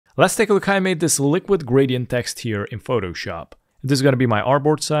Let's take a look how I made this liquid gradient text here in Photoshop. This is going to be my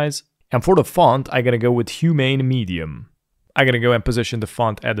artboard size. And for the font, I'm going to go with Humane Medium. I'm going to go and position the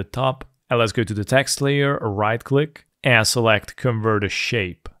font at the top. And let's go to the text layer, right click, and select Convert a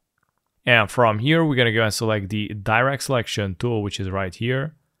Shape. And from here, we're going to go and select the Direct Selection tool, which is right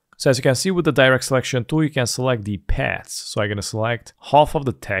here. So as you can see with the Direct Selection tool, you can select the paths. So I'm going to select half of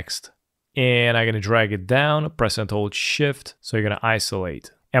the text, and I'm going to drag it down, press and hold Shift, so you're going to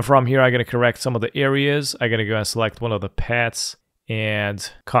isolate. And from here, I'm going to correct some of the areas. I'm going to go and select one of the paths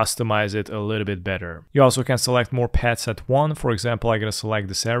and customize it a little bit better. You also can select more paths at one. For example, I'm going to select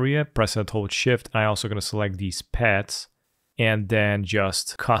this area, press and hold Shift, and I'm also going to select these paths, and then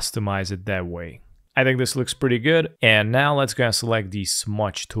just customize it that way. I think this looks pretty good. And now let's go and select the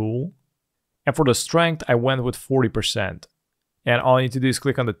smudge tool. And for the strength, I went with 40%. And all I need to do is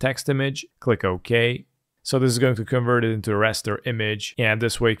click on the text image, click OK. So this is going to convert it into a raster image. And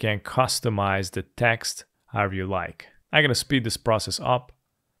this way you can customize the text however you like. I'm going to speed this process up.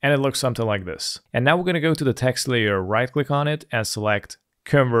 And it looks something like this. And now we're going to go to the text layer, right click on it and select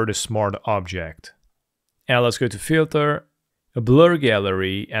Convert a Smart Object. And let's go to Filter, Blur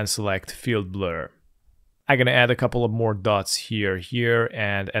Gallery, and select Field Blur. I'm going to add a couple of more dots here,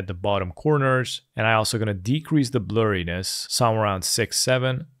 and at the bottom corners. And I'm also going to decrease the blurriness, somewhere around 6,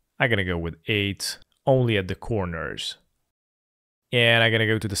 7. I'm going to go with 8, only at the corners. And I'm going to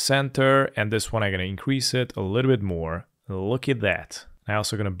go to the center, and this one I'm going to increase it a little bit more. Look at that. I'm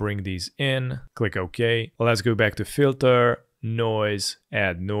also going to bring these in, click OK. Let's go back to Filter, Noise,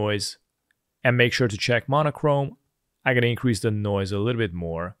 Add Noise, and make sure to check Monochrome. I'm going to increase the noise a little bit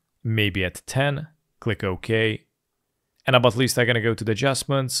more, maybe at 10. Click OK. And above least, I'm going to go to the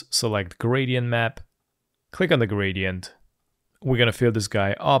adjustments, select gradient map, click on the gradient. We're going to fill this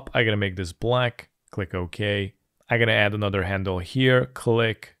guy up. I'm going to make this black, click OK. I'm going to add another handle here,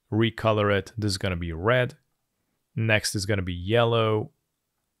 click, recolor it. This is going to be red. Next is going to be yellow.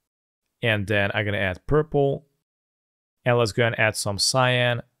 And then I'm going to add purple. And let's go and add some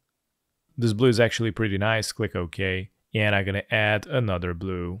cyan. This blue is actually pretty nice, click OK. And I'm going to add another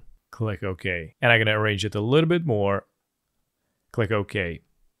blue. Click OK. And I'm going to arrange it a little bit more. Click OK.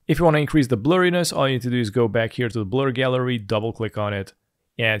 If you want to increase the blurriness, all you need to do is go back here to the blur gallery, double click on it.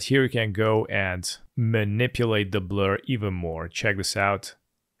 And here you can go and manipulate the blur even more. Check this out.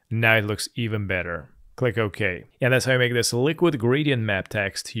 Now it looks even better. Click OK. And that's how you make this liquid gradient map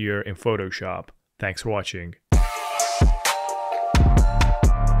text here in Photoshop. Thanks for watching.